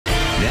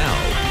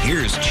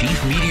here's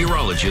Chief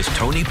Meteorologist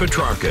Tony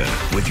Petrarca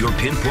with your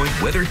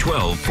Pinpoint Weather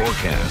 12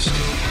 forecast.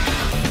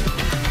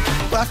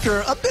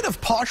 After a bit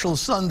of partial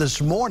sun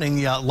this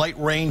morning, light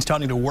rain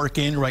starting to work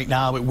in right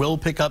now. It will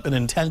pick up in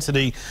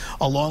intensity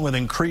along with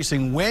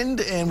increasing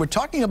wind, and we're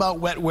talking about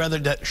wet weather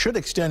that should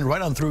extend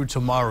right on through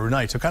tomorrow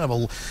night. So kind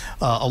of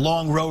a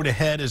long road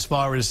ahead as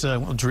far as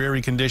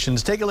dreary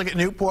conditions. Take a look at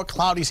Newport,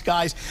 cloudy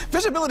skies.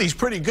 Visibility is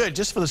pretty good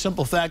just for the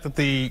simple fact that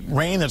the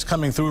rain that's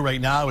coming through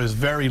right now is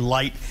very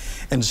light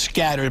and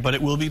scattered, but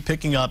it will be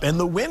picking up, and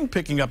the wind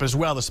picking up as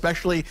well,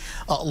 especially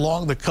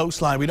along the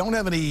coastline. We don't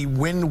have any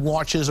wind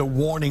watches or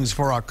warnings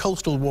for our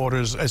coastal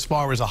waters as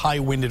far as a high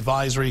wind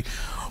advisory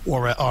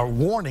or a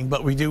warning,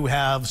 but we do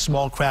have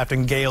small craft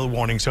and gale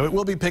warning, so it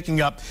will be picking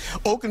up.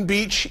 Oaken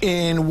Beach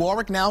in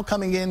Warwick now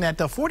coming in at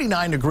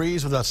 49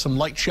 degrees with some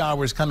light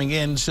showers coming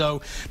in.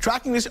 So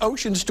tracking this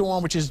ocean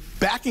storm, which is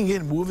backing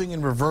in, moving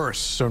in reverse.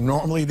 So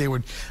normally they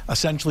would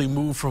essentially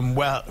move from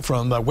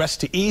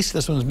west to east.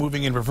 This one's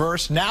moving in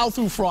reverse. Now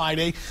through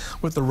Friday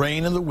with the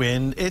rain and the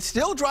wind, it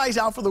still dries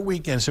out for the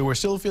weekend, so we're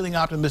still feeling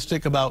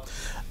optimistic about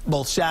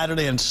both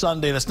Saturday and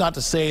Sunday. That's not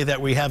to say that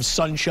we have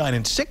sunshine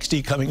and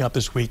 60 coming up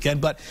this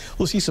weekend, but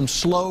we'll see some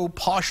slow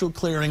partial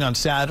clearing on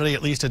Saturday.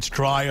 At least it's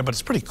drier, but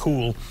it's pretty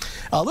cool.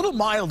 A little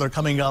milder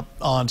coming up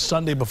on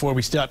Sunday before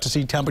we start to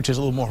see temperatures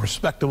a little more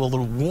respectable, a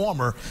little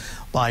warmer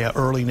by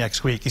early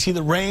next week. You see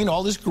the rain,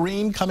 all this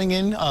green coming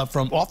in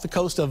from off the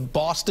coast of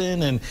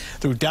Boston and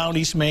through down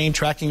East Maine,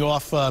 tracking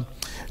off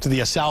to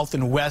the south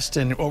and west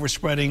and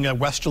overspreading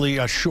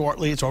westerly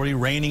shortly. It's already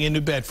raining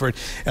into Bedford.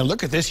 And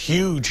look at this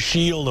huge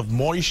shield of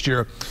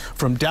moisture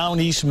from down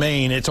East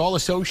Maine. It's all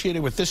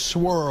associated with this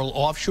swirl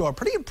offshore.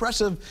 Pretty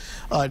impressive,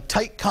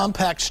 tight,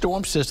 compact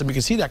storm system. You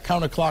can see that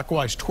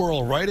counterclockwise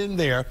twirl right in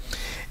there.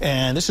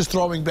 And this is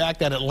throwing back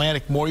that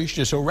Atlantic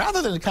moisture. So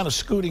rather than kind of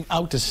scooting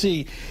out to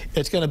sea,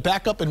 it's going to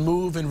back up and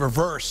move in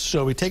reverse.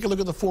 So we take a look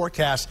at the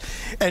forecast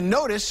and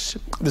notice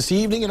this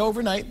evening and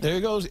overnight, there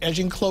it goes,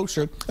 edging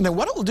closer. And then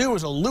what it will do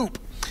is a loop.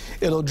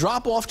 It'll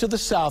drop off to the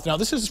south. Now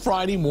this is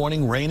Friday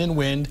morning, rain and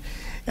wind,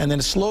 and then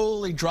it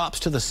slowly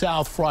drops to the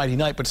south Friday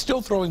night, but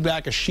still throwing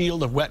back a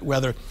shield of wet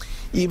weather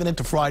even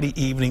into Friday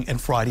evening and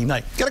Friday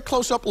night. Get a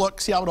close-up look,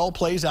 see how it all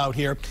plays out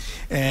here.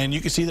 And you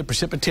can see the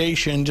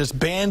precipitation, just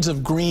bands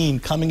of green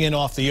coming in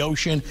off the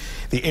ocean,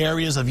 the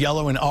areas of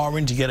yellow and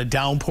orange. You get a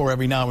downpour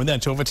every now and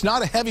then. So if it's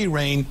not a heavy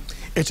rain,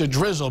 it's a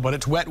drizzle, but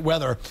it's wet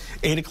weather.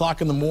 8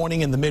 o'clock in the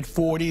morning in the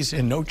mid-40s,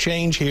 and no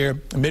change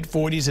here.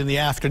 Mid-40s in the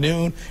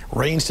afternoon.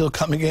 Rain still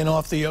coming in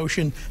off the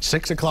ocean.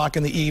 6 o'clock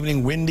in the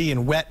evening, windy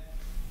and wet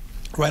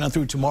right on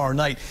through tomorrow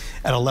night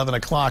at 11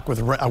 o'clock with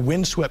a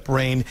windswept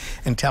rain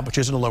and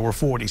temperatures in the lower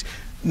 40s.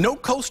 No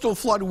coastal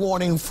flood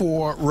warning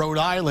for Rhode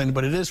Island,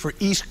 but it is for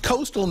east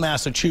coastal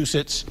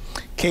Massachusetts,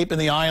 Cape and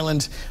the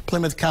Islands,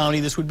 Plymouth County.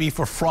 This would be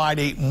for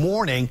Friday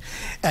morning.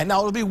 And now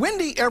it'll be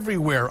windy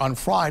everywhere on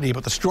Friday,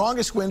 but the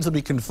strongest winds will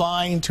be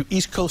confined to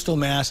east coastal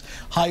Mass.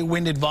 High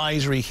wind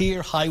advisory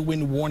here, high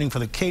wind warning for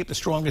the Cape. The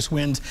strongest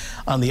winds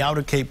on the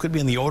outer Cape could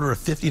be in the order of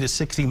 50 to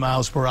 60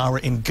 miles per hour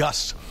in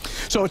gusts.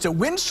 So it's a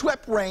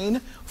windswept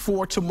rain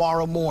for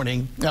tomorrow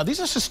morning. Now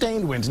these are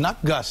sustained winds,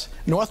 not gusts.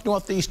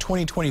 North-northeast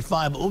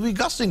 20-25, but we'll be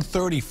gusting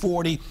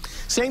 30-40.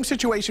 Same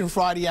situation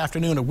Friday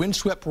afternoon, a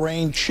windswept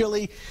rain,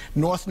 chilly,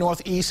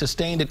 north-northeast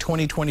sustained at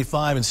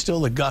 20-25, and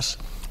still the gusts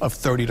of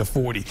 30 to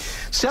 40.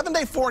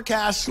 7-day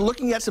forecast,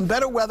 looking at some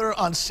better weather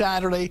on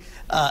Saturday.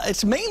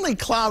 It's mainly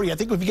cloudy. I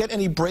think if you get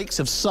any breaks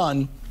of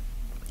sun,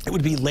 it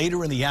would be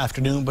later in the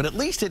afternoon, but at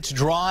least it's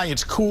dry,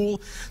 it's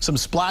cool, some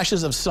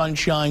splashes of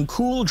sunshine,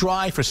 cool,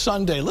 dry for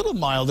Sunday, a little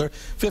milder,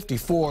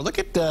 54. Look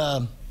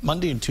at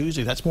Monday and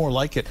Tuesday, that's more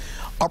like it.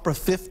 Upper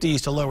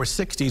 50s to lower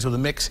 60s with a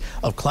mix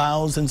of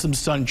clouds and some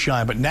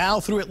sunshine. But now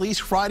through at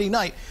least Friday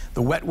night,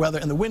 the wet weather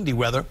and the windy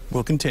weather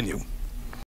will continue.